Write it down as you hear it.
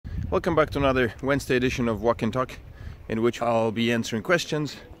Welcome back to another Wednesday edition of Walk and Talk, in which I'll be answering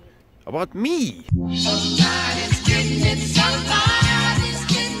questions about me.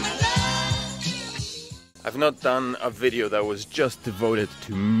 I've not done a video that was just devoted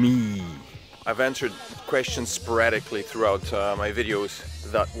to me. I've answered questions sporadically throughout my videos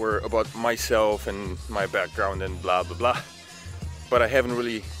that were about myself and my background and blah blah blah. But I haven't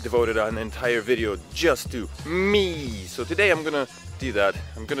really devoted an entire video just to me. So today I'm gonna do that.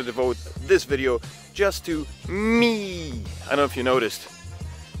 I'm gonna devote this video just to me. I don't know if you noticed,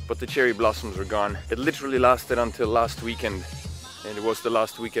 but the cherry blossoms were gone. It literally lasted until last weekend, and it was the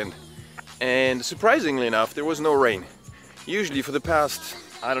last weekend. And surprisingly enough, there was no rain. Usually for the past,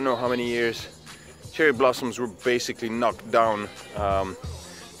 I don't know how many years, cherry blossoms were basically knocked down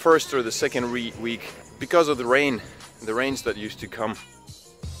first or the second week because of the rains that used to come.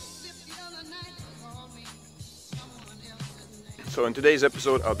 So in today's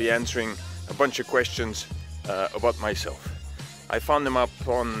episode, I'll be answering a bunch of questions about myself. I found them up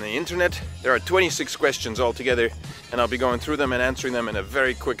on the internet. There are 26 questions altogether, and I'll be going through them and answering them in a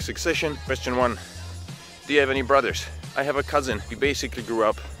very quick succession. Question 1. Do you have any brothers? I have a cousin. We basically grew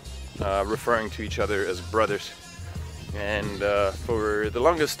up referring to each other as brothers. And for the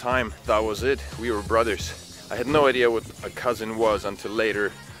longest time, that was it. We were brothers. I had no idea what a cousin was until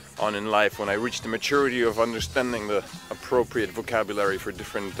later on in life, when I reached the maturity of understanding the appropriate vocabulary for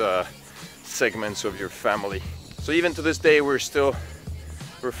different segments of your family. So even to this day, we're still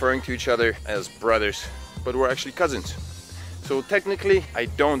referring to each other as brothers, but we're actually cousins. So technically, I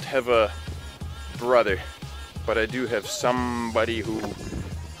don't have a brother, but I do have somebody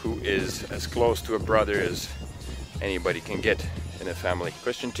who is as close to a brother as anybody can get in a family.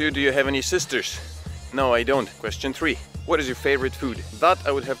 Question 2, do you have any sisters? No, I don't. Question 3, what is your favorite food? That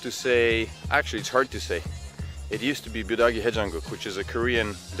I would have to say, actually it's hard to say. It used to be budagi hajangguk, which is a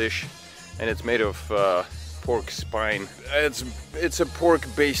Korean dish, and it's made of pork spine. It's a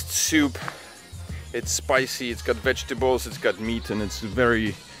pork-based soup. It's spicy, it's got vegetables, it's got meat, and it's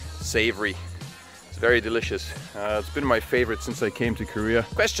very savory. It's very delicious. It's been my favorite since I came to Korea.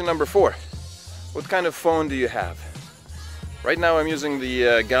 Question number 4, what kind of phone do you have? Right now I'm using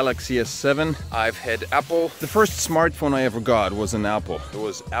the Galaxy S7. I've had Apple. The first smartphone I ever got was an Apple. It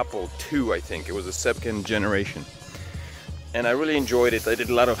was Apple II, I think. It was the second generation. And I really enjoyed it. I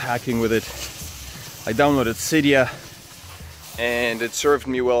did a lot of hacking with it. I downloaded Cydia, and it served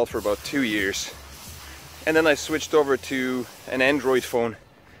me well for about 2 years. And then I switched over to an Android phone,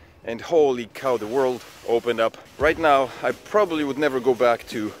 and holy cow, the world opened up. Right now, I probably would never go back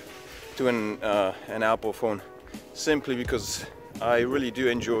to an Apple phone, simply because I really do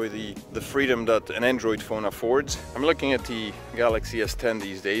enjoy the freedom that an Android phone affords. I'm looking at the Galaxy S10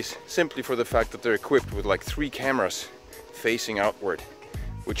 these days, simply for the fact that they're equipped with like 3 cameras facing outward,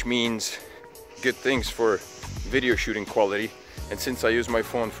 which means good things for video shooting quality. And since I use my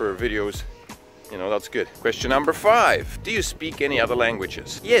phone for videos, you know, that's good. Question number 5. Do you speak any other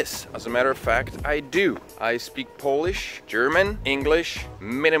languages? Yes, as a matter of fact, I do. I speak Polish, German, English,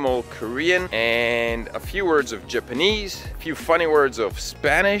 minimal Korean, and a few words of Japanese, a few funny words of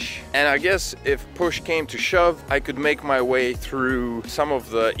Spanish. And I guess if push came to shove, I could make my way through some of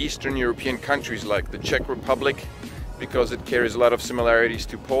the Eastern European countries like the Czech Republic, because it carries a lot of similarities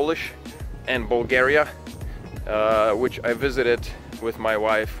to Polish, and Bulgaria, which I visited with my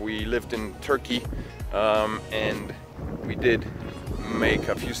wife. We lived in Turkey, and we did make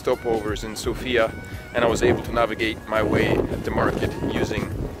a few stopovers in Sofia, and I was able to navigate my way at the market using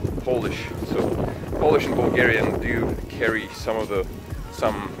Polish. So Polish and Bulgarian do carry some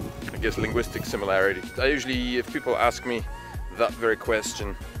I guess linguistic similarities. I usually, if people ask me that very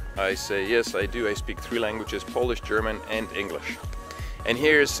question, I say yes, I do. I speak 3 languages: Polish, German, and English. And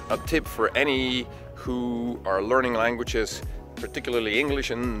here's a tip for any who are learning languages, particularly English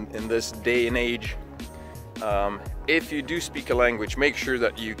in this day and age. If you do speak a language, make sure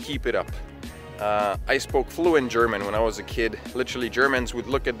that you keep it up. I spoke fluent German when I was a kid. Literally, Germans would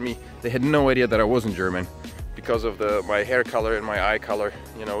look at me, they had no idea that I wasn't German because of my hair color and my eye color.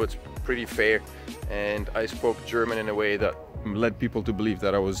 You know, it's pretty fair, and I spoke German in a way that led people to believe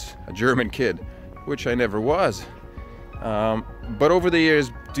that I was a German kid, which I never was. But over the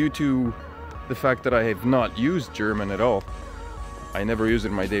years, due to the fact that I have not used German at all, I never used it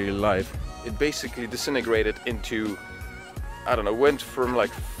in my daily life, it basically disintegrated into, I don't know, went from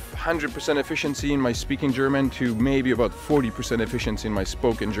like 100% efficiency in my speaking German to maybe about 40% efficiency in my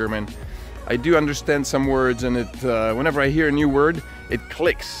spoken German. I do understand some words, and whenever I hear a new word, it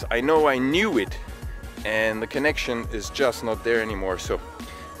clicks. I know I knew it, and the connection is just not there anymore. So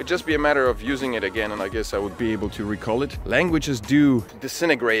It'd just be a matter of using it again, and I guess I would be able to recall it. Languages do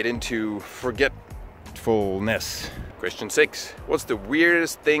disintegrate into forgetfulness. Question 6. What's the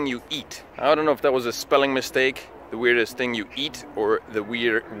weirdest thing you eat? I don't know if that was a spelling mistake. The weirdest thing you eat, or the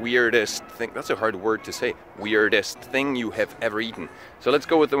weirdest thing. That's a hard word to say. Weirdest thing you have ever eaten. So let's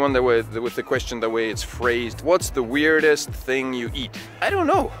go with the one that with the question the way it's phrased. What's the weirdest thing you eat? I don't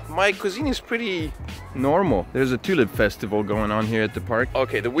know. My cuisine is pretty normal. There's a tulip festival going on here at the park.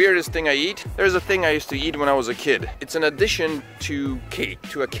 Okay, the weirdest thing I eat. There's a thing I used to eat when I was a kid. It's an addition to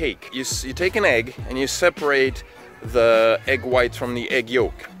a cake. You take an egg and you separate the egg white from the egg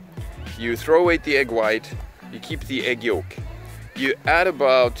yolk. You throw away the egg white. You keep the egg yolk. You add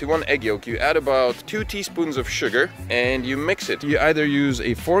to one egg yolk, you add about 2 teaspoons of sugar and you mix it. You either use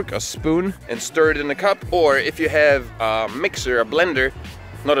a fork, a spoon, and stir it in a cup, or if you have a mixer, a blender,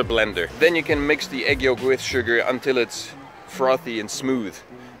 not a blender, then you can mix the egg yolk with sugar until it's frothy and smooth.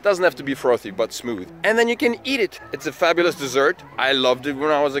 Doesn't have to be frothy, but smooth. And then you can eat it. It's a fabulous dessert. I loved it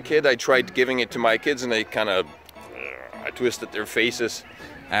when I was a kid. I tried giving it to my kids and they kind of twisted their faces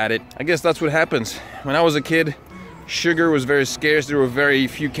at it. I guess that's what happens. When I was a kid, sugar was very scarce. There were very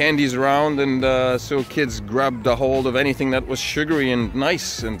few candies around, and so kids grabbed a hold of anything that was sugary and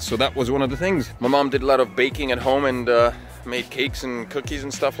nice, and so that was one of the things. My mom did a lot of baking at home and made cakes and cookies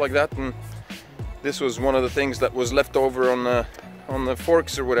and stuff like that, and this was one of the things that was left over on the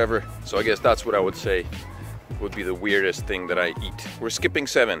forks or whatever. So I guess that's what I would say would be the weirdest thing that I eat. We're skipping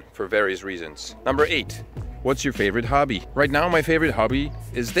 7 for various reasons. Number 8. What's your favorite hobby? Right now my favorite hobby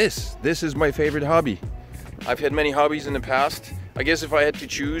is this. This is my favorite hobby. I've had many hobbies in the past. I guess if I had to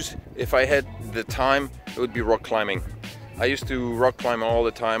choose, if I had the time, it would be rock climbing. I used to rock climb all the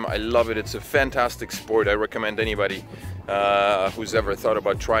time. I love it. It's a fantastic sport. I recommend anybody who's ever thought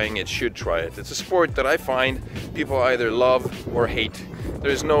about trying it should try it. It's a sport that I find people either love or hate.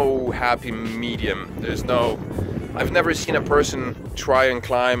 There's no happy medium. I've never seen a person try and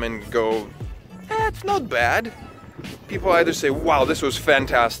climb and go, it's not bad. People either say, wow, this was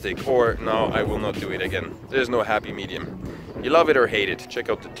fantastic, or no, I will not do it again. There's no happy medium. You love it or hate it. Check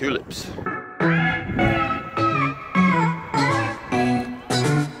out the tulips.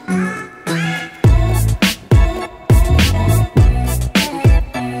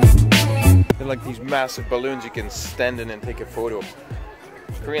 They're like these massive balloons you can stand in and take a photo.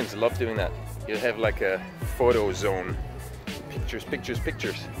 Koreans love doing that. You have like a photo zone. Pictures, pictures,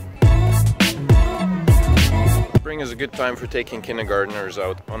 pictures. Spring is a good time for taking kindergartners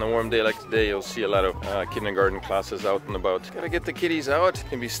out. On a warm day like today, you'll see a lot of kindergarten classes out and about. Gotta get the kiddies out.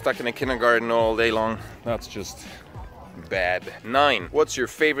 Can be stuck in a kindergarten all day long. That's just bad. 9. What's your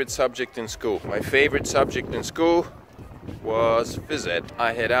favorite subject in school? My favorite subject in school was phys ed.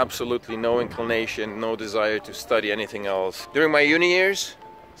 I had absolutely no inclination, no desire to study anything else. During my uni years,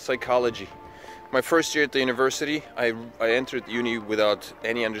 psychology. My first year at the university, I entered uni without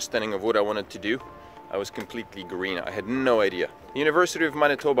any understanding of what I wanted to do. I was completely green. I had no idea. The University of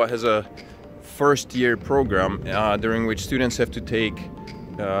Manitoba has a first year program during which students have to take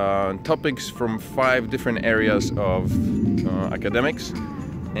topics from 5 different areas of academics,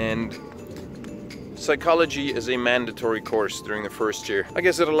 and psychology is a mandatory course during the first year. I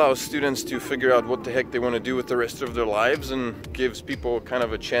guess it allows students to figure out what the heck they want to do with the rest of their lives and gives people kind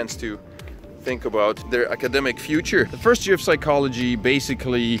of a chance to think about their academic future. The first year of psychology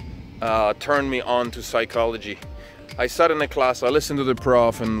basically turned me on to psychology. I sat in the class, I listened to the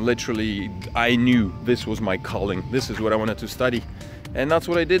prof, and literally I knew this was my calling. This is what I wanted to study. And that's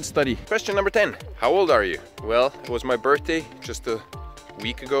what I did study. Question number 10. How old are you? Well, it was my birthday just a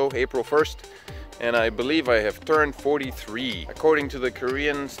week ago, April 1st. And I believe I have turned 43. According to the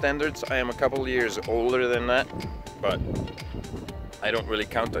Korean standards, I am a couple years older than that. But I don't really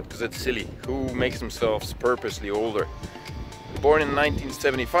count that because it's silly. Who makes themselves purposely older? Born in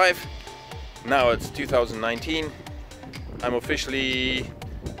 1975, now it's 2019. I'm officially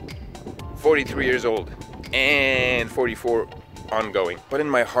 43 years old and 44 ongoing. But in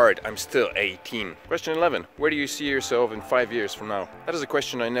my heart, I'm still 18. Question 11. Where do you see yourself in 5 years from now? That is a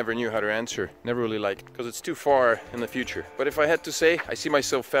question I never knew how to answer. Never really liked, because it's too far in the future. But if I had to say, I see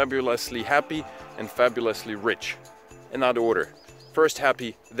myself fabulously happy and fabulously rich. In that order. First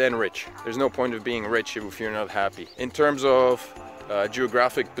happy, then rich. There's no point of being rich if you're not happy. In terms of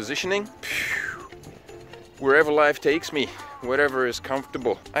geographic positioning, wherever life takes me, whatever is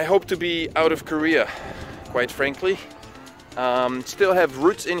comfortable. I hope to be out of Korea, quite frankly. Still have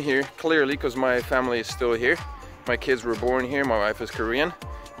roots in here, clearly, because my family is still here. My kids were born here, my wife is Korean.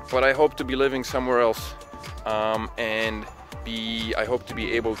 But I hope to be living somewhere else. I hope to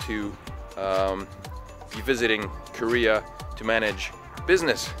be able to be visiting Korea to manage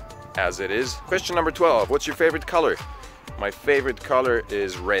business as it is. Question number 12, what's your favorite color? My favorite color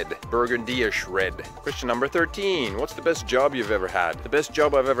is red, burgundy-ish red. Question number 13, what's the best job you've ever had? The best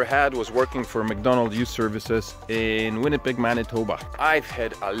job I've ever had was working for McDonald's Youth Services in Winnipeg, Manitoba. I've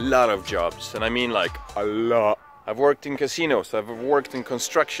had a lot of jobs, and I mean like a lot. I've worked in casinos, I've worked in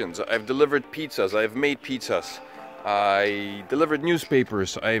constructions, I've delivered pizzas, I've made pizzas. I delivered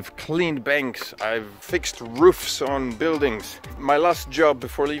newspapers, I've cleaned banks, I've fixed roofs on buildings. My last job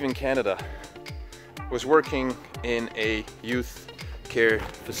before leaving Canada was working in a youth care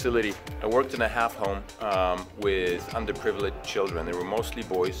facility. I worked in a half home with underprivileged children. They were mostly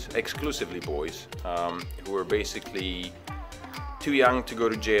boys, exclusively boys, who were basically too young to go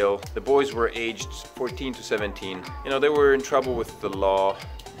to jail. The boys were aged 14 to 17. You know, they were in trouble with the law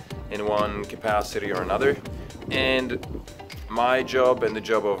in one capacity or another. And my job and the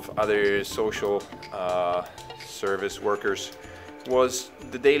job of other social service workers was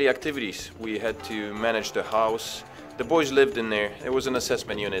the daily activities. We had to manage the house. The boys lived in there. It was an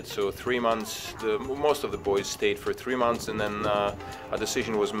assessment unit, so 3 months. Most of the boys stayed for 3 months, and then a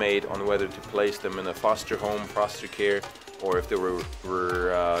decision was made on whether to place them in a foster home, foster care, or if they were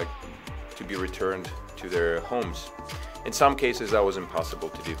to be returned to their homes. In some cases, that was impossible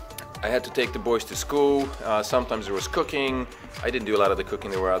to do. I had to take the boys to school. Sometimes there was cooking. I didn't do a lot of the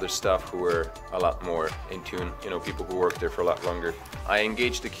cooking. There were other staff who were a lot more in tune, you know, people who worked there for a lot longer. I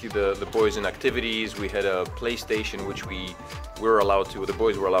engaged the boys in activities. We had a PlayStation which the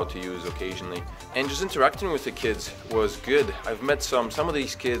boys were allowed to use occasionally. And just interacting with the kids was good. I've met some of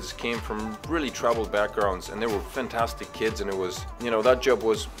these kids came from really troubled backgrounds, and they were fantastic kids, and it was, you know, that job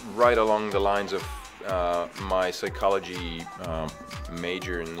was right along the lines of my psychology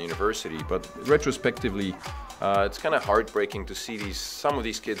major in university. But retrospectively, it's kind of heartbreaking to see some of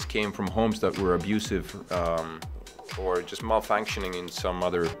these kids came from homes that were abusive or just malfunctioning in some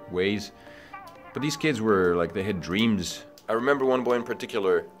other ways. But these kids were like, they had dreams. I remember one boy in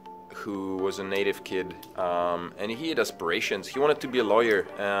particular who was a native kid, and he had aspirations. He wanted to be a lawyer,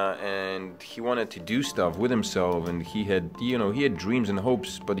 and he wanted to do stuff with himself, and he had dreams and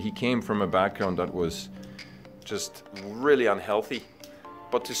hopes, but he came from a background that was just really unhealthy.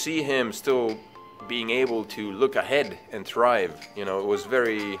 But to see him still being able to look ahead and thrive, you know, it was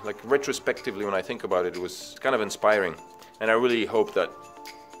very, like, retrospectively when I think about it, it was kind of inspiring. And I really hope that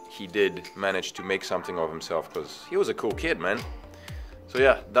he did manage to make something of himself, because he was a cool kid, man. So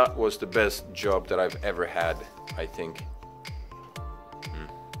yeah, that was the best job that I've ever had, I think.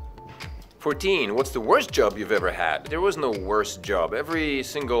 14, what's the worst job you've ever had? There was no worst job. Every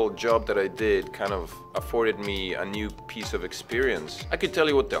single job that I did kind of afforded me a new piece of experience. I could tell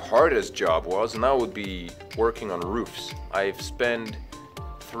you what the hardest job was, and that would be working on roofs. I've spent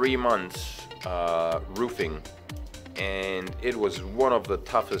 3 months roofing, and it was one of the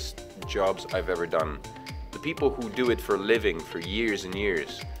toughest jobs I've ever done. The people who do it for a living for years and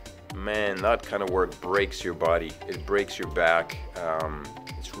years, man, that kind of work breaks your body. It breaks your back.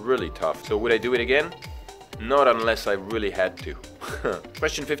 It's really tough. So would I do it again? Not unless I really had to.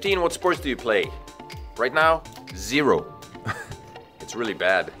 Question 15, what sports do you play? Right now, 0. It's really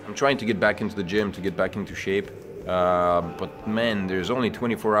bad. I'm trying to get back into the gym, to get back into shape. But man, there's only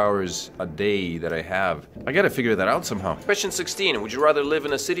 24 hours a day that I have. I gotta figure that out somehow. Question 16, would you rather live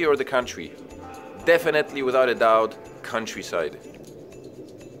in a city or the country? Definitely, without a doubt, countryside.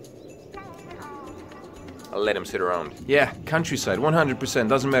 I'll let him sit around. Yeah, countryside, 100%.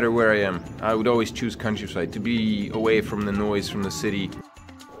 Doesn't matter where I am. I would always choose countryside, to be away from the noise from the city.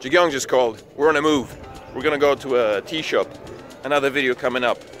 Joakim just called. We're on a move. We're gonna go to a tea shop. Another video coming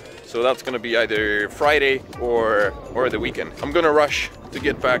up. So that's gonna be either Friday or the weekend. I'm gonna rush to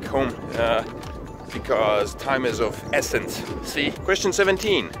get back home because time is of essence. See? Question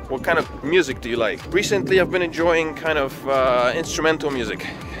 17. What kind of music do you like? Recently I've been enjoying kind of instrumental music.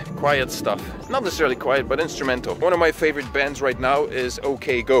 Quiet stuff. Not necessarily quiet, but instrumental. One of my favorite bands right now is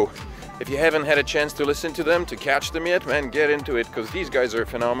OK Go. If you haven't had a chance to listen to them, to catch them yet, man, get into it, because these guys are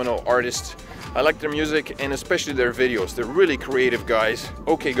phenomenal artists. I like their music and especially their videos. They're really creative guys.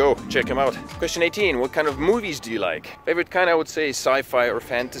 OK Go, check them out. Question 18, what kind of movies do you like? Favorite kind, I would say sci-fi or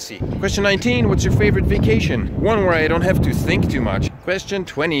fantasy. Question 19, what's your favorite vacation? One where I don't have to think too much. Question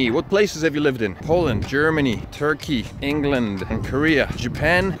 20, what places have you lived in? Poland, Germany, Turkey, England, and Korea.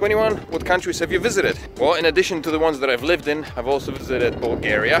 Japan. 21, what countries have you visited? Well, in addition to the ones that I've lived in, I've also visited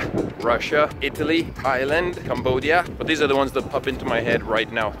Bulgaria, Russia, Italy, Thailand, Cambodia. But these are the ones that pop into my head right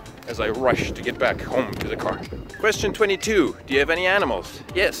now as I rush to get back home to the car. Question 22, do you have any animals?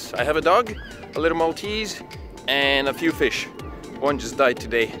 Yes, I have a dog, a little Maltese, and a few fish. One just died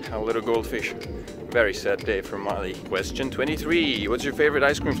today, a little goldfish. Very sad day for Molly. Question 23. What's your favorite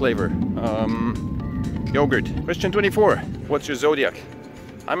ice cream flavor? Yogurt. Question 24. What's your zodiac?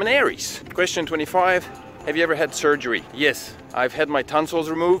 I'm an Aries. Question 25. Have you ever had surgery? Yes. I've had my tonsils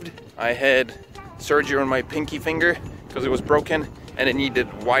removed. I had surgery on my pinky finger because it was broken and it needed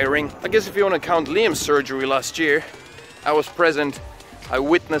wiring. I guess if you want to count Liam's surgery last year, I was present. I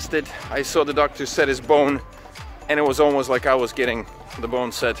witnessed it. I saw the doctor set his bone and it was almost like I was getting the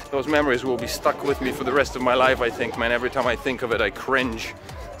bone set. Those memories will be stuck with me for the rest of my life, I think, man. Every time I think of it, I cringe.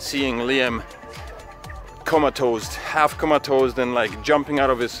 Seeing Liam comatose, half comatose, and like jumping out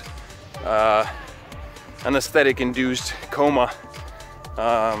of his anesthetic-induced coma,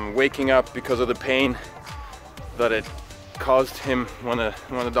 waking up because of the pain that it caused him when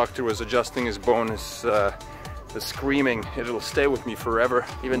the doctor was adjusting his bone. The screaming, it'll stay with me forever,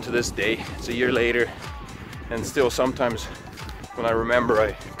 even to this day. It's a year later, and still sometimes when I remember,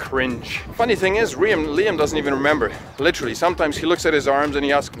 I cringe. Funny thing is, Liam doesn't even remember. Literally, sometimes he looks at his arms and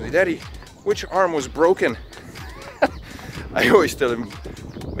he asks me, "Daddy, which arm was broken?" I always tell him,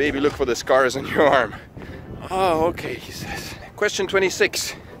 "Baby, look for the scars on your arm." "Oh, okay," he says. Question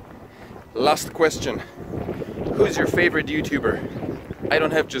 26. Last question. Who's your favorite YouTuber? I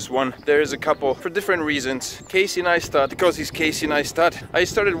don't have just one. There's a couple for different reasons. Casey Neistat, because he's Casey Neistat. I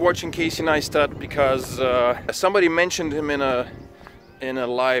started watching Casey Neistat because somebody mentioned him in a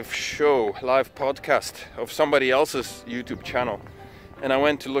live podcast of somebody else's YouTube channel. And I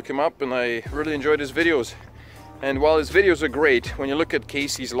went to look him up and I really enjoyed his videos. And while his videos are great, when you look at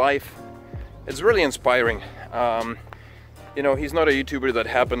Casey's life, it's really inspiring. You know, he's not a YouTuber that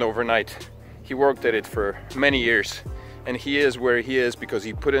happened overnight. He worked at it for many years. And he is where he is because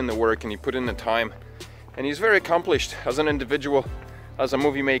he put in the work and he put in the time. And he's very accomplished as an individual, as a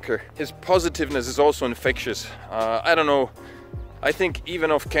movie maker. His positiveness is also infectious. I don't know, I think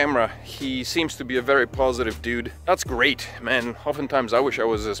even off camera, he seems to be a very positive dude. That's great, man. Oftentimes I wish I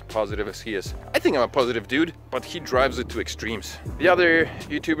was as positive as he is. I think I'm a positive dude, but he drives it to extremes. The other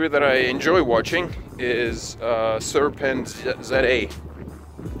YouTuber that I enjoy watching is Serpenza.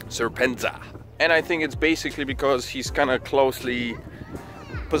 And I think it's basically because he's kind of closely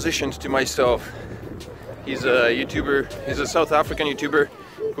positioned to myself. He's a YouTuber, he's a South African YouTuber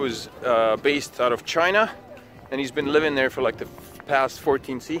who's based out of China, and he's been living there for like the past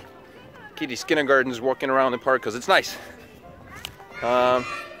 14, see? Kitty's kindergarten's walking around the park because it's nice.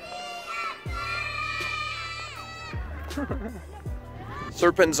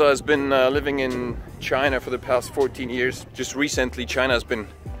 Serpenza has been living in China for the past 14 years. Just recently, China has been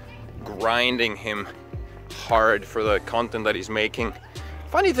grinding him hard for the content that he's making.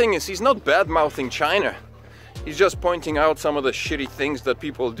 Funny thing is, he's not bad-mouthing China. He's just pointing out some of the shitty things that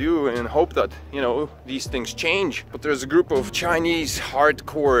people do and hope that, you know, these things change. But there's a group of Chinese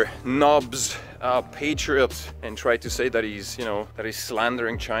hardcore knobs, patriots, and try to say that he's, you know, that he's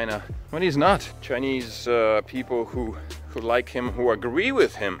slandering China when he's not. Chinese people who like him, who agree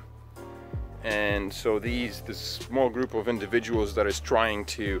with him. And so this small group of individuals that is trying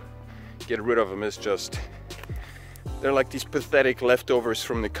to get rid of him is just, they're like these pathetic leftovers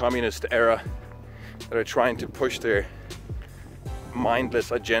from the communist era that are trying to push their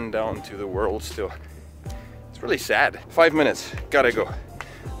mindless agenda onto the world still. It's really sad. 5 minutes, gotta go.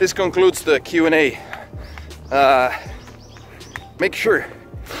 This concludes the Q&A. Make sure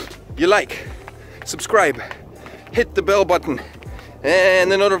you like, subscribe, hit the bell button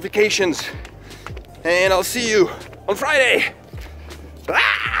and the notifications, and I'll see you on Friday.